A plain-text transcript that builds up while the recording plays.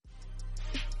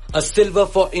A silver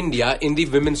for India in the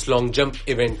women's long jump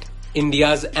event.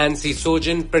 India's Ancy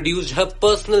Sojan produced her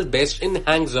personal best in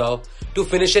Hangzhou to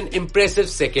finish an impressive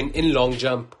second in long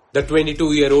jump. The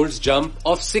 22-year-old's jump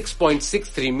of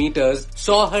 6.63 meters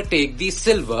saw her take the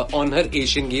silver on her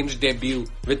Asian Games debut,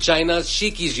 with China's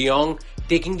Shiqi Xiong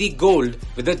taking the gold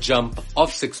with a jump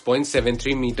of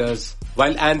 6.73 meters.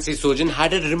 While Ancy Sojan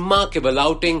had a remarkable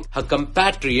outing, her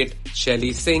compatriot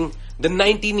Shaili Singh, the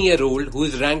 19-year-old who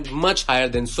is ranked much higher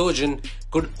than Sojan,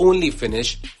 could only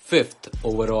finish 5th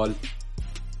overall.